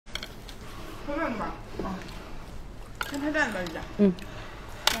喝热的吧。啊。先拍蛋吧，一下。嗯。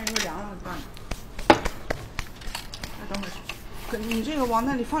但是凉了蛋。那等会儿。你这个往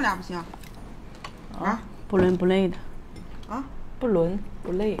那里放俩不行？啊？不伦不类的。啊？不伦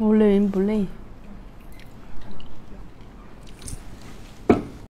不类。不伦不类。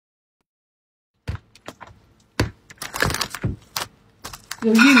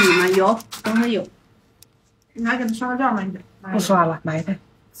有玉米吗？有，等会儿有。你还给他刷个料吗？你不刷了，埋汰。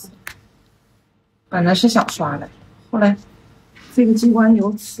本来是想刷的，后来这个鸡冠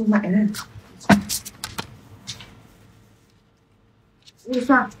油吃埋汰了。我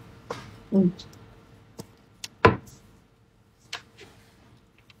刷。嗯。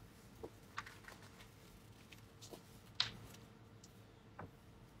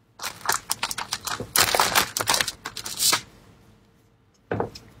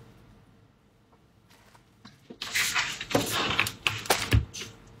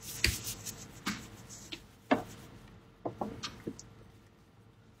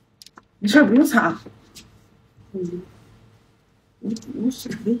没事，不用擦。嗯。无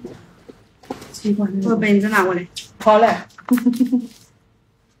所谓。鸡冠把本子拿过来。好嘞。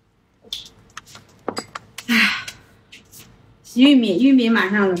唉，洗玉米，玉米马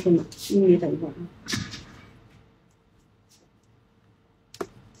上了是吗？玉米等一会儿。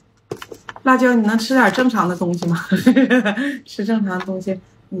辣椒，你能吃点正常的东西吗？吃正常的东西，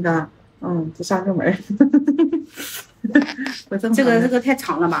那个，不上热门。这个太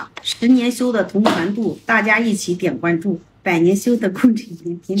长了吧？10年修的同传度，大家一起点关注；100年修的共枕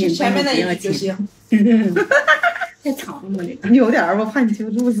眠，点点关注不要钱。太长了这个。你有点儿，我怕你记不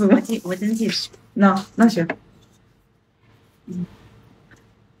住是吗？我真记得。那行。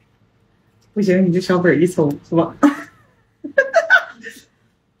不行，你这小本一抽是吧？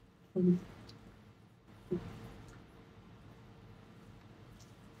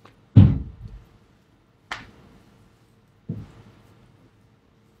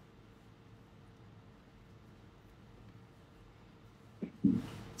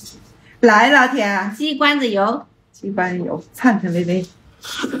来，老铁，鸡冠子油，鸡冠油，灿灿巍巍。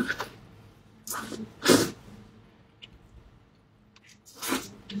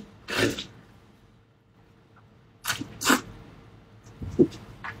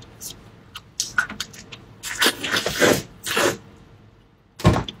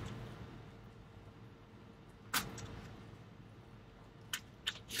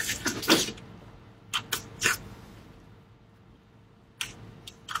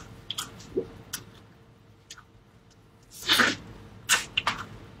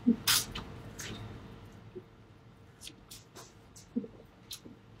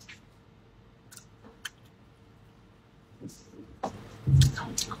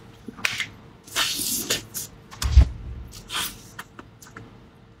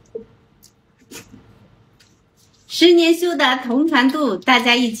10年修的同传度，大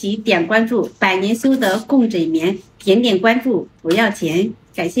家一起点关注；100年修的共枕眠，点点关注不要钱。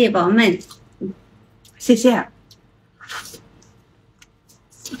感谢宝宝们，谢谢。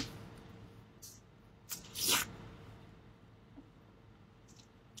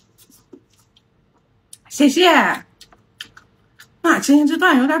谢谢。妈，今天这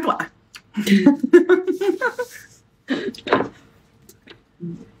段有点短。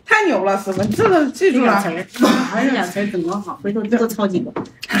太牛了，师傅，你这个记住了。这两词怎么好？回头多抄几个。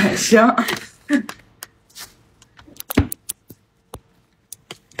行。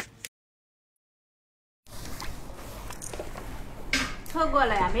错过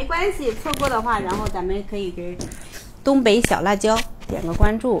了呀，没关系，错过的话，然后咱们可以给东北小辣椒点个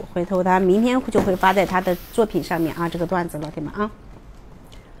关注，回头他明天就会发在他的作品上面啊，这个段子，老铁们啊。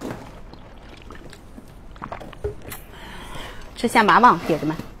吃虾麻棒，铁子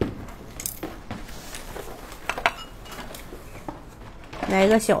们。来一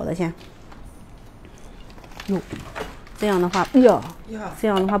个小的先。哟，这样的话，哎呀，这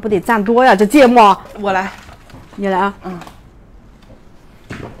样的话不得占多呀？这芥末。我来，你来啊。嗯。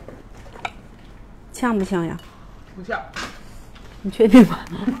呛不呛呀？不像。你确定吗？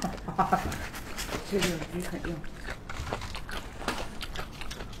这个鱼很硬。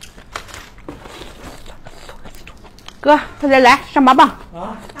哥，快点来上麻棒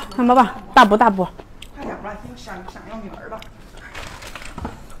啊！上麻棒，大补大补。快点吧，又想要女儿了。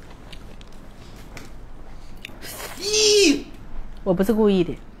咦！我不是故意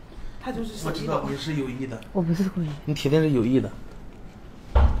的。他就是我知道你是有意的。我不是故意。你铁定是有意的。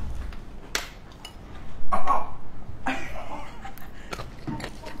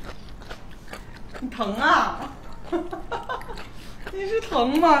你疼啊？你是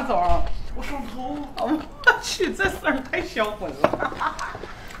疼吗，总？我上头。我去，这事儿太销魂了。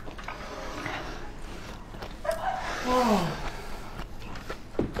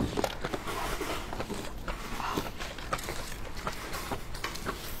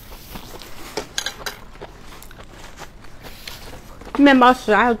面包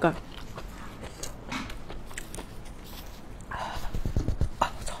12个。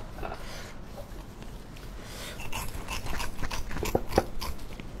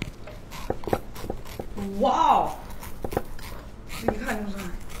哇哦！一看就是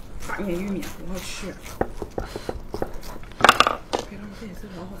大眼玉米，我要去。别浪费，这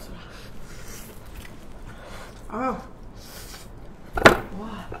老好吃了。啊！哇！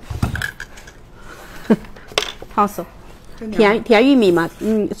好吃。甜玉米嘛，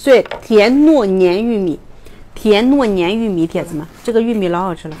对，甜糯黏玉米，铁子们，这个玉米老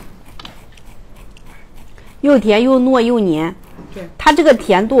好吃了，又甜又糯又黏。对，它这个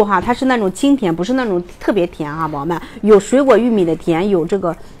甜度哈，它是那种清甜，不是那种特别甜啊，宝宝们。有水果玉米的甜，有这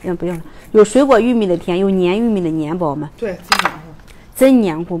个不用了，有水果玉米的甜，有黏玉米的黏，宝宝们。对，真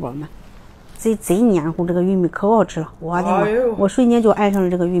黏糊，宝宝们。贼黏糊，这个玉米可好吃了，我的妈！我瞬间就爱上了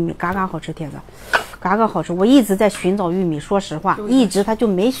这个玉米，嘎嘎好吃，铁子，嘎嘎好吃。我一直在寻找玉米，说实话，一直它就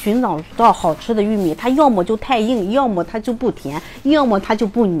没寻找到好吃的玉米，它要么就太硬，要么它就不甜，要么它就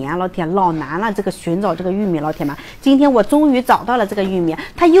不黏，老铁老难了，这个寻找这个玉米，老铁们，今天我终于找到了这个玉米，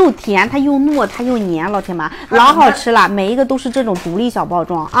它又甜，它又糯，它又黏，老铁们，老好吃了，每一个都是这种独立小包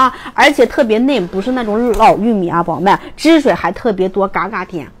装啊，而且特别嫩，不是那种老玉米啊，宝宝们，汁水还特别多，嘎嘎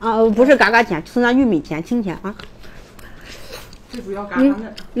甜啊，不是嘎嘎甜。是那玉米甜，清甜啊！最主要嘎嘎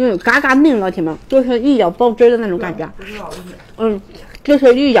嫩，嘎嘎嫩，老铁们，就是一咬爆汁的那种感觉。不是老玉米，就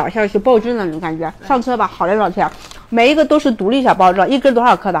是一咬下去爆汁的那种感觉。上车吧，好嘞，老铁，每一个都是独立小包装，一根多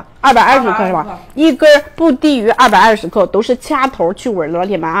少克的？220克是吧？一根不低于220克，都是掐头去尾的，老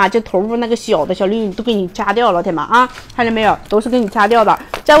铁们啊！这头部那个小的小粒粒都给你掐掉，老铁们啊，看见没有？都是给你掐掉的。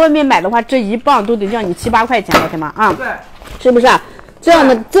在外面买的话，这一磅都得要你7、8块钱，老铁们啊！对，是不是？这样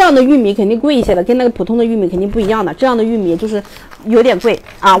的玉米肯定贵一些的，跟那个普通的玉米肯定不一样的。这样的玉米就是有点贵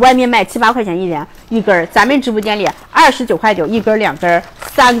啊，外面卖7、8块钱一根，咱们直播间里29块9一根、2根、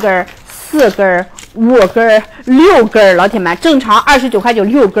3根、4根、5根、6根，老铁们，正常29块9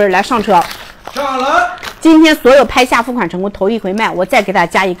 6根，来上车。上了。今天所有拍下付款成功，头一回卖，我再给大家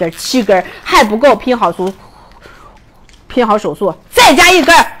加一根7根，还不够，拼好手速，再加一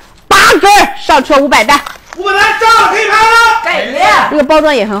根8根，上车500单。500单上了，可以拍了。给力！这个包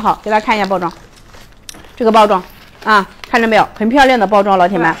装也很好，给大家看一下包装。这个包装啊，看着没有？很漂亮的包装，老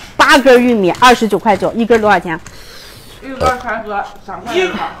铁们。8根玉米29块9，一根多少钱？一根才合3块钱。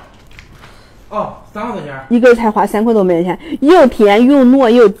哦，3块钱。一根才花3块多没钱，又甜又糯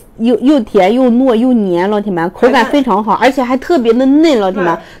又甜又糯又黏，老铁们，口感非常好，而且还特别的嫩，老铁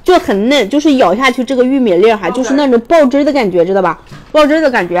们，就很嫩，就是咬下去这个玉米粒哈，就是那种爆汁的感觉，知道吧？爆汁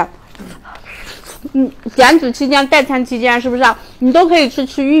的感觉。减脂期间、代餐期间，是不是你都可以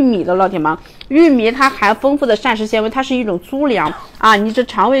吃玉米的，老铁们？玉米它含丰富的膳食纤维，它是一种粗粮啊。你这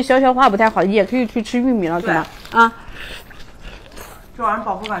肠胃消化不太好，也可以去吃玉米，老铁们啊。这玩意儿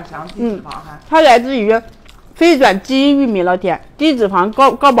饱腹感强，低脂肪还。它来自于非转基因玉米，老铁，低脂肪、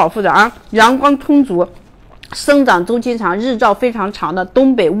高饱腹的啊，阳光充足，生长周期长，日照非常长的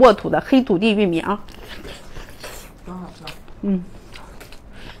东北沃土的黑土地玉米啊。真好吃。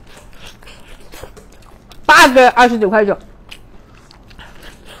8根29块9，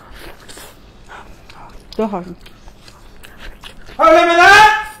多好吃！还有200单。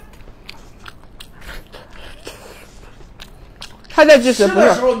它在支持不是？吃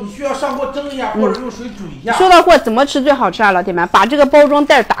的时候你需要上锅蒸一下，或者用水煮一下。说到货怎么吃最好吃啊，老铁们？把这个包装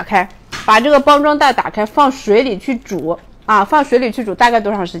袋打开，放水里去煮啊，放水里去煮，大概多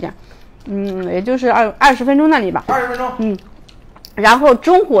长时间？也就是20分钟那里吧。20分钟。然后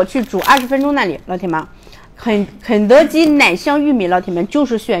中火去煮20分钟那里，老铁们。肯德基奶香玉米，老铁们就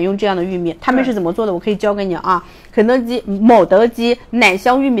是选用这样的玉米，他们是怎么做的？我可以教给你啊。某德基奶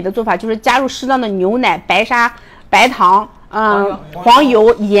香玉米的做法就是加入适当的牛奶、白糖、黄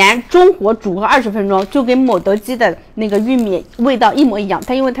油、盐，中火煮个20分钟，就跟某德基的那个玉米味道一模一样。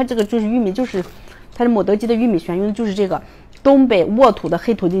它因为它这个就是玉米，就是它是某德基的玉米，选用的就是这个东北沃土的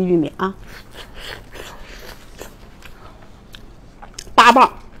黑土地玉米啊。8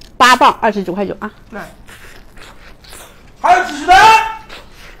磅29块9啊。对。还有90单，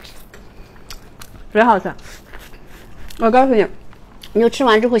贼好吃！我告诉你，你就吃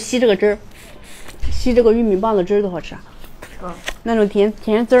完之后吸这个汁儿，吸这个玉米棒的汁儿多好吃啊！那种甜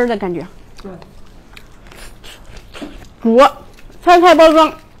滋儿的感觉。对。煮，拆开包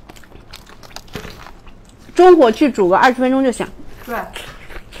装，中火去煮个20分钟就行。对。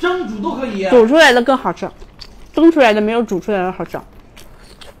蒸煮都可以。煮出来的更好吃，蒸出来的没有煮出来的好吃。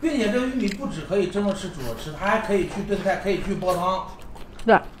并且这个玉米不只可以蒸着吃、煮着吃，它还可以去炖菜，可以去煲汤。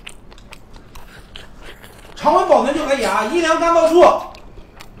对。常温保存就可以啊，阴凉干燥处。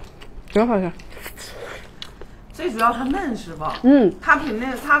真好吃。最主要它嫩是吧？它比那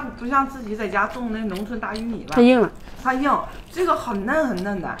它不像自己在家种那农村大玉米吧？太硬了，它硬，这个很嫩很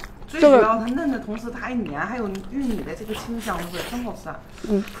嫩的。最主要它嫩的同时它还黏，还有玉米的这个清香的味，真好吃。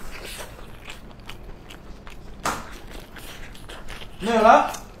没有了。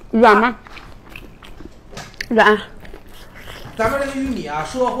软吗？软。咱们这个玉米啊，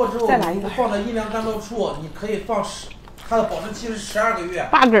收到货之后，你放在阴凉干燥处，你可以放它的保质期是12个月。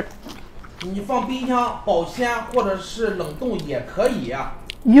8根。你放冰箱保鲜或者是冷冻也可以。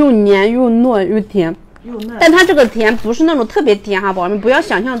又黏又糯又甜。又嫩，但它这个甜不是那种特别甜哈，宝宝们不要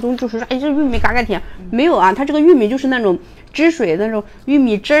想象中就是说，哎，这玉米嘎嘎甜，没有啊，它这个玉米就是那种汁水那种玉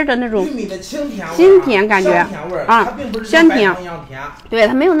米汁儿的那种玉米的清甜味，清甜感觉啊，它并不是香甜一样甜，对，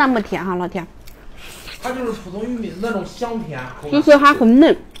它没有那么甜哈，老铁，它就是普通玉米的那种香甜口感，就是它很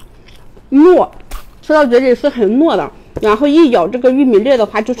嫩糯，吃到嘴里是很糯的，然后一咬这个玉米粒的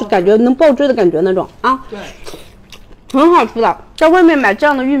话，就是感觉能爆汁的感觉那种啊，对。很好吃的，在外面买这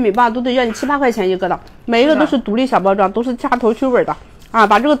样的玉米棒都得要你7、8块钱一个的，每一个都是独立小包装，都是掐头去尾的啊，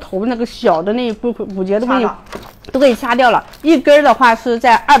把这个头那个小的那一部分骨节都给掐掉了。一根的话是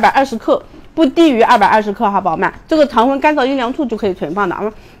在220克，不低于220克哈，宝宝们。这个常温干燥阴凉处就可以存放的啊。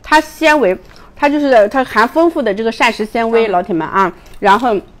它纤维，它含丰富的这个膳食纤维，老铁们啊。然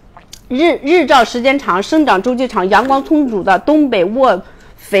后日照时间长，生长周期长，阳光充足的东北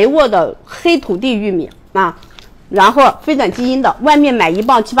肥沃的黑土地玉米啊。然后非转基因的，外面买1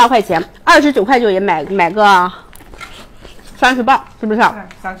磅7、8块钱，29块9也买个30磅，是不是？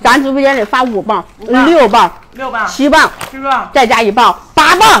咱直播间里发5磅、6磅、7磅，再加1磅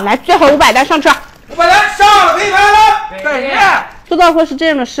，8磅，来最后500单上车。500单上了，可以拍了。对，收到货是这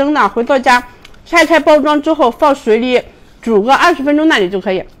样的生的，回到家拆开包装之后放水里煮个20分钟那里就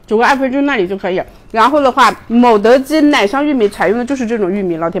可以，然后的话，某德基奶香玉米采用的就是这种玉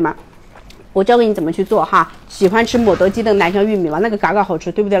米，老铁们。我教给你怎么去做哈，喜欢吃某德基的奶香玉米吗？那个嘎嘎好吃，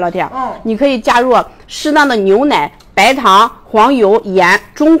对不对，老铁？你可以加入适当的牛奶、白糖、黄油、盐，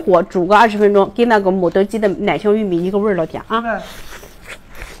中火煮个20分钟，跟那个某德基的奶香玉米一个味儿，老铁啊。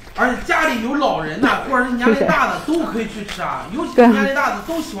而且家里有老人呐，或者是年龄大的都可以去吃啊，尤其是年龄大的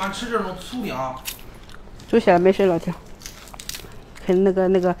都喜欢吃这种粗粮。煮起来没事，老铁。看那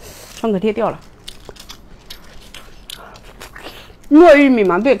个创可贴掉了，糯玉米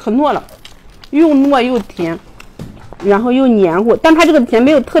嘛，对，可糯了。又糯又甜，然后又黏糊，但它这个甜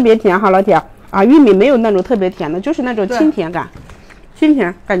没有特别甜哈，老铁啊，玉米没有那种特别甜的，就是那种清甜感，清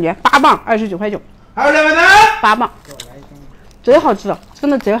甜感觉。8磅29块9，还有200单，8磅，贼好吃的，真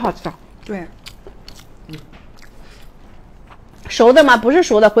的贼好吃的。对，熟的吗？不是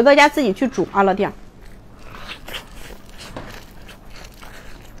熟的，回到家自己去煮啊，老铁。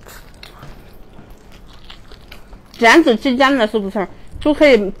减脂期间的是不是就可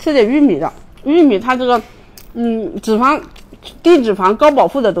以吃点玉米的？玉米它这个，低脂肪高饱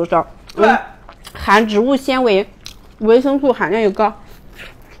腹的都是，含植物纤维，维生素含量又高，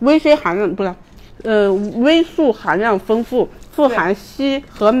微素含量丰富，富含硒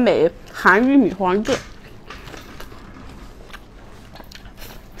和镁，含玉米黄质。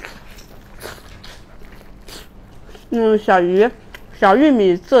小玉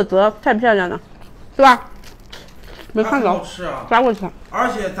米色泽太漂亮了，是吧？没看着，好吃啊，抓过去。而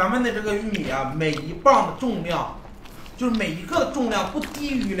且咱们的这个玉米啊，每1磅的重量，就是每一个的重量不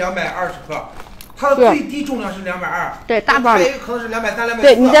低于220克，它的最低重量是220。对，大磅的。一个可能是230、240。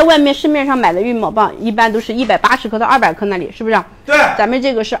对，你在外面市面上买的玉米某棒，一般都是180克到200克那里，是不是？对。咱们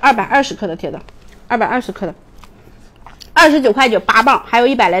这个是220克的铁的，220克的，29块9 8磅，还有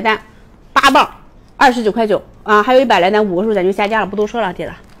100来单，8磅29块9啊，还有100来单，5个数咱就下架了，不多说了，铁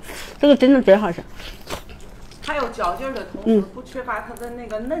的，这个真的贼好吃。它有嚼劲的同时，不缺乏它的那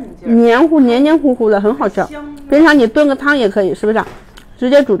个嫩劲，黏糊糊的，很好吃。平常你炖个汤也可以，是不是？直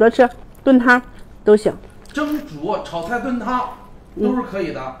接煮着吃，炖汤都行。蒸煮、炒菜、炖汤都是可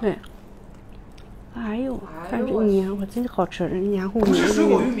以的。对。哎呦，看这黏糊真好吃，黏糊。不是水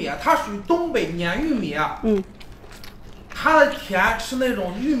果玉米啊，它属于东北黏玉米啊。它的甜是那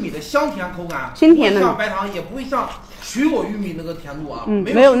种玉米的香甜口感，清甜的，不会像白糖，也不会像水果玉米那个甜度啊。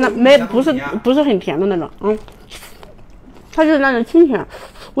没有不是很甜的那种，它是那种清甜，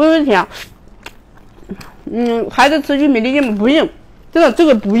微微甜。孩子吃玉米的硬不硬？真的这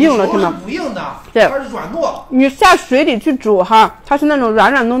个不硬了，是吗？不硬的，对，它是软糯。你下水里去煮哈，它是那种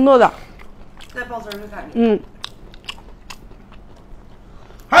软糯糯的。带爆汁儿的感觉。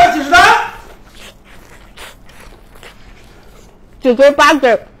还有几十单。9根8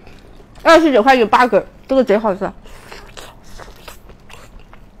根，29块9 8根，这个贼好吃。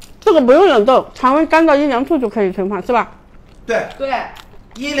这个不用冷冻，常温干燥阴凉处就可以存放，是吧？对，对，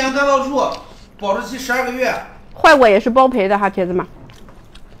阴凉干燥处，保质期12个月，坏过也是包赔的哈，铁子们。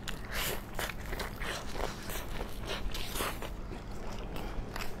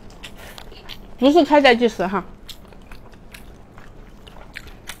不是开袋即食哈。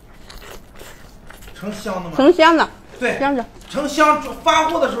成箱的吗？成箱的。对，箱子。成箱发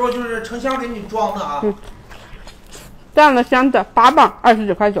货的时候就是成箱给你装的啊。这样的箱子8磅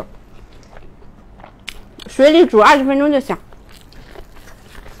29块9，水里煮20分钟就行。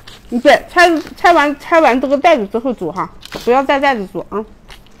对，拆完这个袋子之后煮哈，不要再袋子煮啊。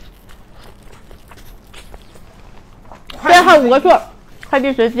编号5个数，快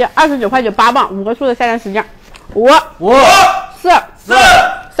递随机29块9 8磅，5个数的下单时间5、4、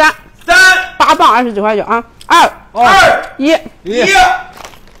3、8磅29块9啊，2、1。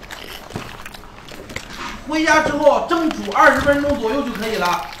回家之后蒸煮20分钟左右就可以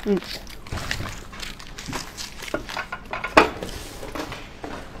了。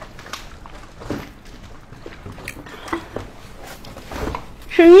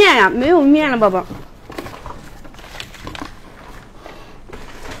吃面呀？没有面了，宝宝。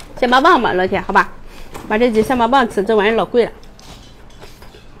象拔蚌吧，老铁，好吧，把这几象拔蚌吃，这玩意老贵了，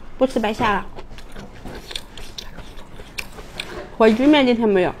不吃白瞎了。火鸡面今天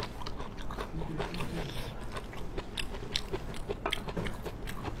没有。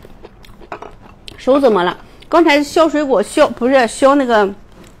手怎么了？刚才削水果不是削那个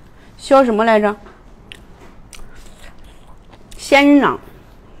削什么来着？仙人掌，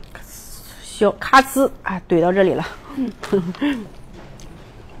削咔呲，哎，怼到这里了。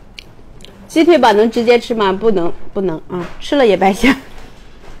鸡腿堡能直接吃吗？不能啊，吃了也白瞎。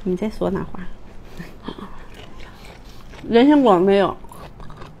你在说哪话？人参果没有。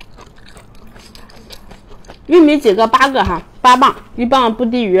玉米几个？8个哈，8磅，1磅不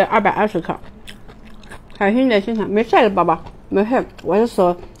低于220克。海星的心肠没事的，宝宝，没事，我的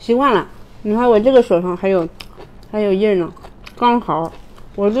手习惯了。你看我这个手上还有印呢，刚好。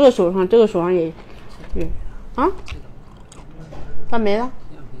我这个手上也啊，干没了？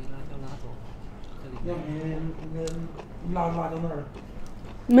要没拉到那儿，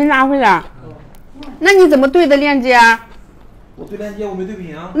没拿回来。那你怎么对的链接啊？我对链接我没对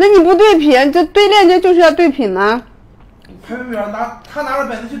品啊。那你不对品，这对链接就是要对品呢。排名表他拿着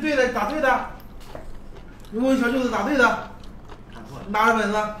本子去对的，咋对的？你问小舅子咋对的？拿着本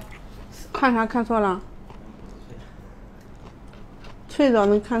子。看啥看错了？脆枣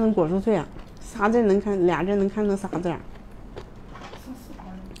能看成果蔬脆啊？啥字能看俩字能看成啥字啊？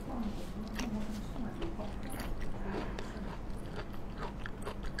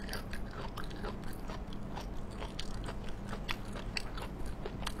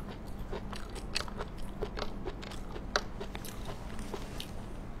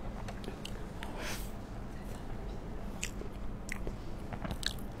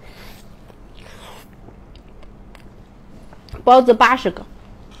包子80个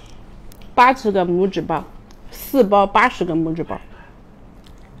，80个拇指包，4包80个拇指包。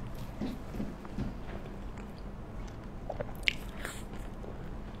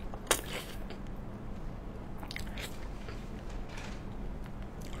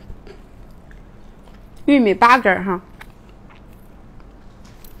玉米8根哈。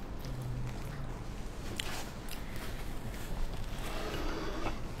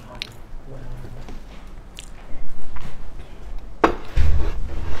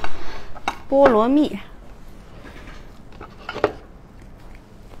菠萝蜜，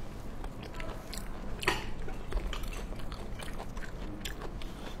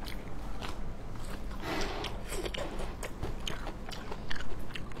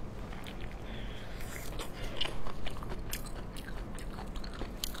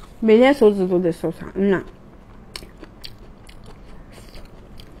每天手指都得受伤，呐。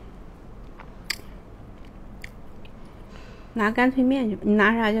拿干脆面去，你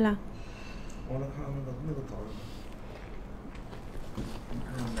拿啥去了？我来看看那个枣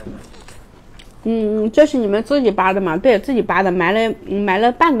子。这是你们自己扒的吗？对，自己扒的，买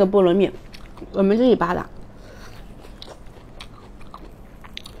了半个菠萝蜜，我们自己扒的。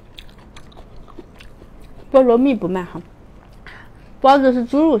菠萝蜜不卖哈，包子是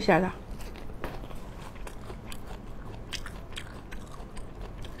猪肉馅的。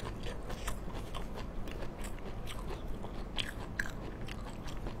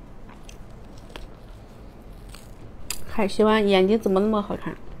还喜欢眼睛怎么那么好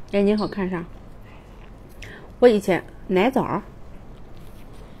看？眼睛好看啥？我以前奶枣，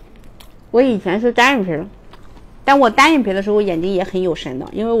我以前是单眼皮，但我单眼皮的时候眼睛也很有神的，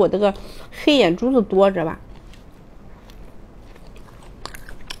因为我这个黑眼珠子多着吧，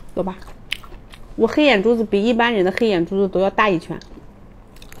有吧？我黑眼珠子比一般人的黑眼珠子都要大一圈，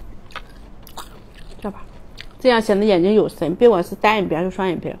知道吧？这样显得眼睛有神，别管是单眼皮还是双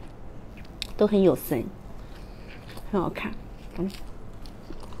眼皮，都很有神，很好看。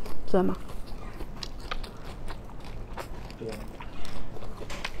知道吗？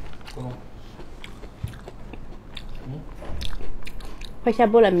快下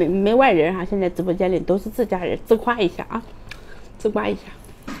播了，没外人哈，现在直播间里都是自家人，自夸一下啊，自夸一下。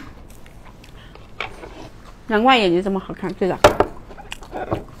难怪眼睛这么好看，对的，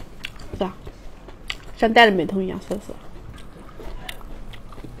是吧？像戴了美瞳一样，是不是？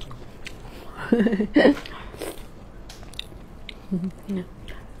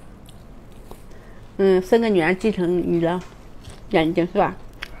生个女儿继承你的眼睛是吧？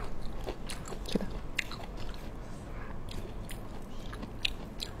是的。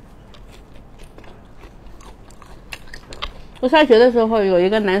我上学的时候有一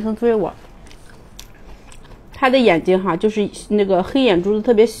个男生追我，他的眼睛哈就是那个黑眼珠子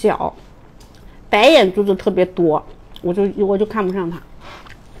特别小，白眼珠子特别多，我就看不上他。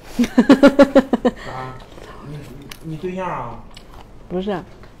啊，你对象啊？不是，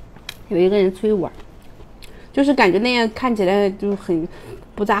有一个人催我，就是感觉那样看起来就很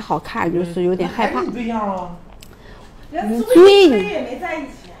不咋好看，就是有点害怕。你对象啊？人追你也没在一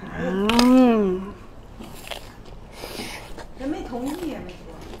起啊。人没同意也没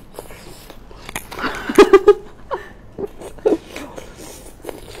说。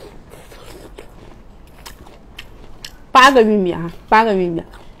8个玉米啊，8个玉米。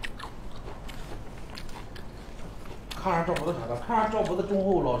看上赵博的啥了？看上赵博的忠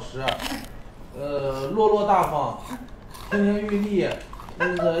厚老实，落落大方，亭亭玉立，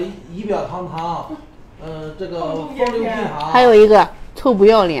那个仪表堂堂，这个风流倜傥。还有一个臭不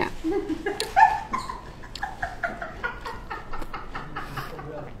要脸。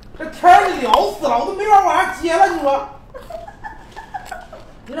这天儿聊死了，我都没法往下接了，你说，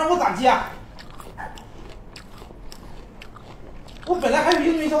你让我咋接？我本来还有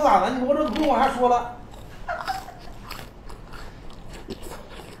英俊潇洒呢，你我这不用往下说了。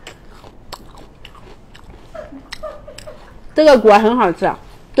这个果很好吃，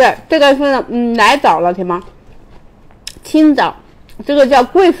对，这个是奶枣老铁吗？青枣，这个叫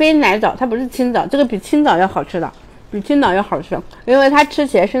贵妃奶枣，它不是青枣，这个比青枣要好吃的，比青枣要好吃，因为它吃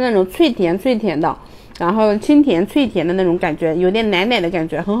起来是那种脆甜脆甜的，然后清甜脆甜的那种感觉，有点奶奶的感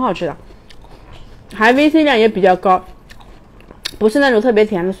觉，很好吃的，还维 C 量也比较高，不是那种特别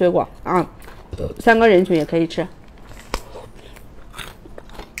甜的水果啊，3个人群也可以吃。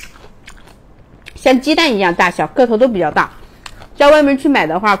像鸡蛋一样大小，个头都比较大。在外面去买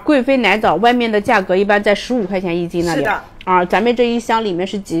的话，贵妃奶枣外面的价格一般在15块钱1斤那里。是的啊，咱们这一箱里面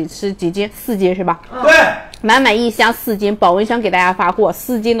是几斤？4斤是吧？对。满一箱4斤，保温箱给大家发货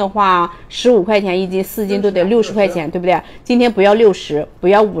，4斤的话15块钱1斤，4斤都得60块钱，对不对？今天不要60，不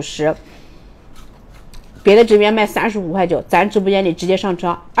要50，别的直播间卖35块9，咱直播间里直接上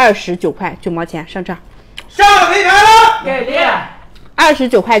车，29块9毛钱上车。上了没牌了？给力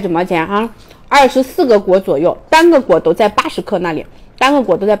！29块9毛钱啊！24个果左右，单个果都在80克那里，单个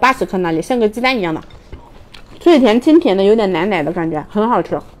果都在80克那里，像个鸡蛋一样的，脆甜清甜的，有点奶奶的感觉，很好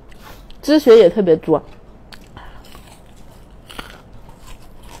吃，汁水也特别多。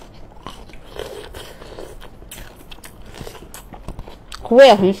核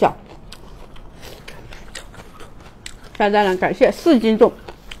也很小，下单了，感谢4斤重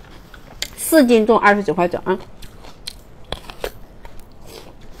，4斤重29块9啊。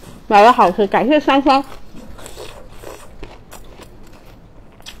买的好吃，感谢珊珊。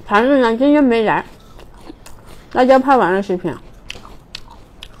盘子呢今天没来，辣椒拍完了视频。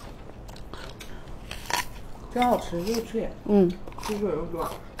真好吃，又脆，汁水又多。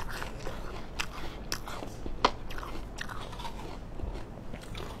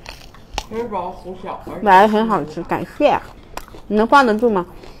没包齁小，买的很好吃，感谢。你能放得住吗？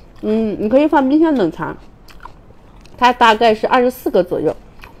你可以放冰箱冷藏。它大概是24个左右。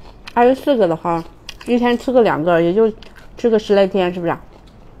24个的话，一天吃个2个，也就吃个10来天，是不是？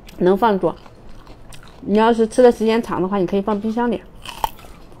能放住。你要是吃的时间长的话，你可以放冰箱里，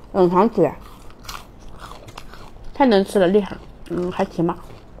冷藏起来。太能吃了，厉害，还行吧，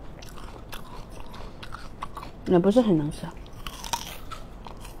也不是很能吃。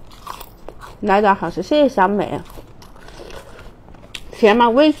奶枣好吃，谢谢小美。甜吗？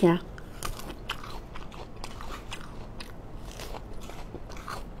微甜。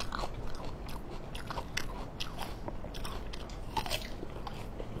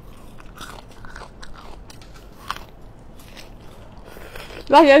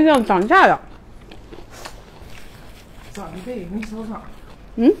辣椒酱涨价了，涨1倍，没少涨。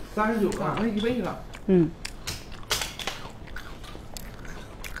39个，涨了1倍了。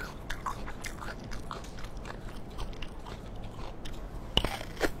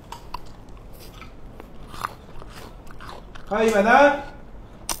阿姨买单。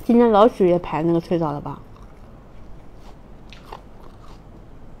今天老许也排那个脆枣了吧？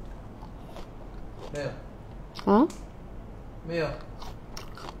没有。啊？没有。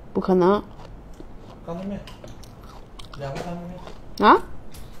不可能。干脆面，2个干脆面。啊？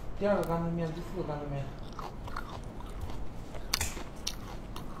第2个干脆面，第4个干脆面。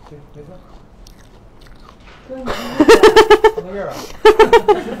对，没错。翻个页了，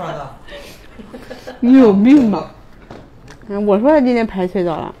是翻的。你有病吧？我说他今天排脆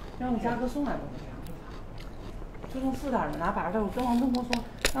枣了。让我家哥送来的，就剩4袋了，拿8袋。我跟王东波说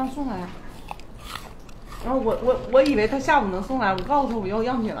让送来。然后我以为他下午能送来，我告诉他我要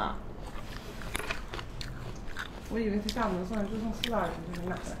样品了。我以为他下午能送来，就剩4袋了，就是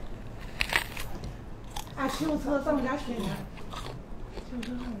买的。啊，骑我车上我家取，骑我车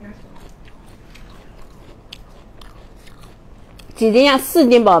上我家取。几斤呀？4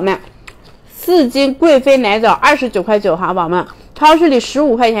斤，宝宝们，4斤贵妃奶枣29.9块哈，宝宝们，超市里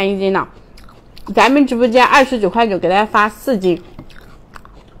15块钱1斤呢，咱们直播间29.9块给大家发4斤。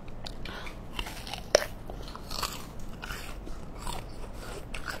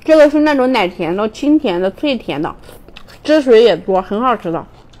这个是那种奶甜的、清甜的、脆甜的，汁水也多，很好吃的。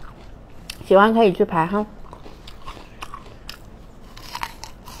喜欢可以去排哈。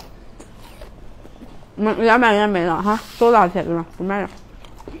200元没了哈，收到帖子了，不卖了。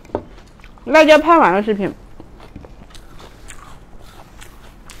辣椒拍完了视频。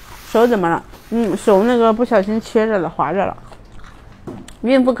手怎么了？手那个不小心切着了，划着了。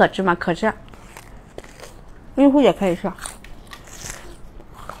孕妇可吃吗？可吃。孕妇也可以吃。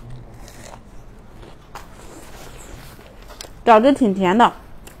枣子挺甜的。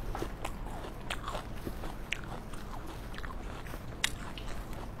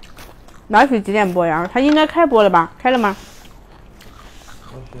老许几点播呀？他应该开播了吧？开了吗？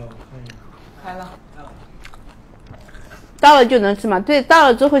开了。到了就能吃嘛？对，到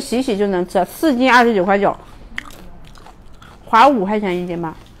了之后洗洗就能吃。4斤29.9块，划5块钱1斤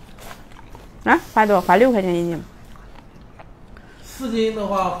吧？啊，划多少？划6块钱1斤。4斤的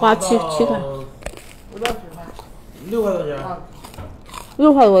话划7块。不到10块。6块多钱。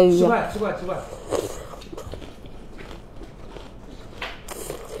6块多一斤。7块。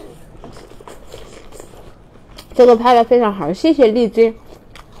这个拍的非常好，谢谢荔枝，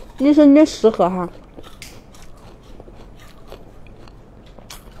一瞬间10盒哈，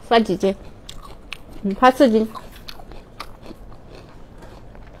发几斤？发4斤。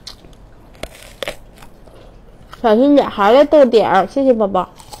小心点，好嘞，豆点儿，谢谢宝宝。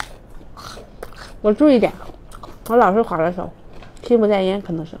我注意点，我老是划着手，心不在焉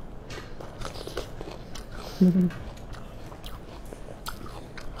可能是。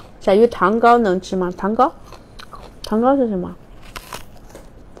小鱼糖糕能吃吗？糖糕？糖糕是什么？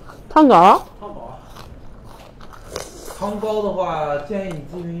糖糕？糖糕的话，建议你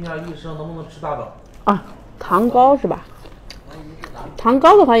咨询一下医生，能不能吃大枣。啊，糖糕是吧？糖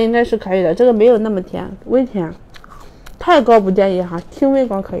糕的话应该是可以的，这个没有那么甜，微甜，太高不建议哈，轻微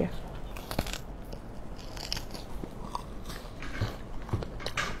高可以。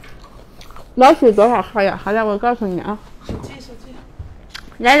老许多少号呀？好的，我告诉你啊。手机。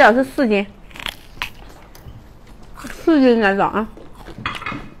奶枣是4斤，4斤奶枣啊。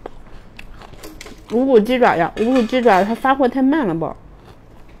无骨鸡爪呀，无骨鸡爪它发货太慢了不？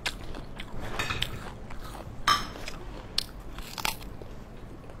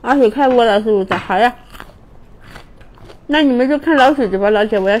老许开播了是不是？好呀。那你们就看老许直播，老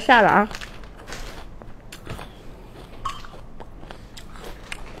姐我要下了啊。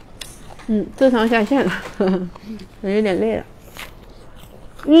自强下线了，我有点累了。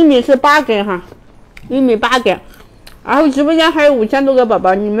玉米是8根哈，玉米8根，然后直播间还有5000多个宝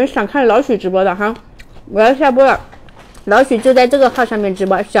宝，你们想看老许直播的哈，我要下播了。老许就在这个号上面直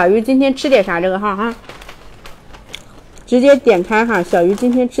播，小鱼今天吃点啥这个号哈，直接点开哈，小鱼今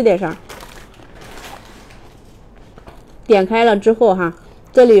天吃点啥，点开了之后哈，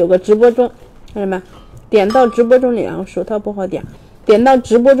这里有个直播中，看见没？点到直播中里，然后手套不好点。点到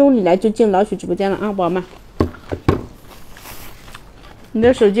直播中里来就进老许直播间了啊，宝宝们！你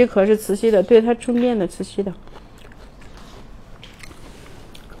的手机壳是磁吸的，对，它充电的，磁吸的。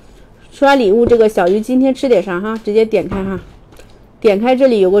刷礼物，这个小鱼今天吃点啥哈？直接点开哈，点开这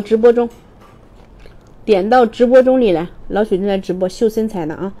里有个直播中，点到直播中里来，老许正在直播秀身材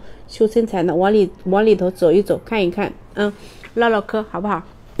呢啊，秀身材呢，往里头走一走，看一看，唠唠嗑好不好？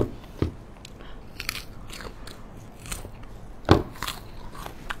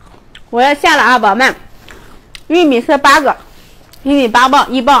我要下了啊，宝宝们！玉米是8个，玉米8磅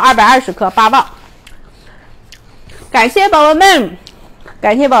，1磅220克，8磅。感谢宝宝们，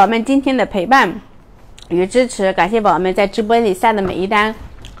感谢宝宝们今天的陪伴，与支持，感谢宝宝们在直播里下的每一单，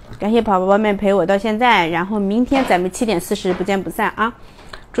感谢宝宝们陪我到现在，然后明天咱们7点40不见不散啊！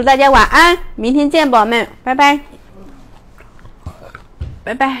祝大家晚安，明天见，宝宝们，拜拜，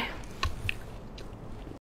拜拜。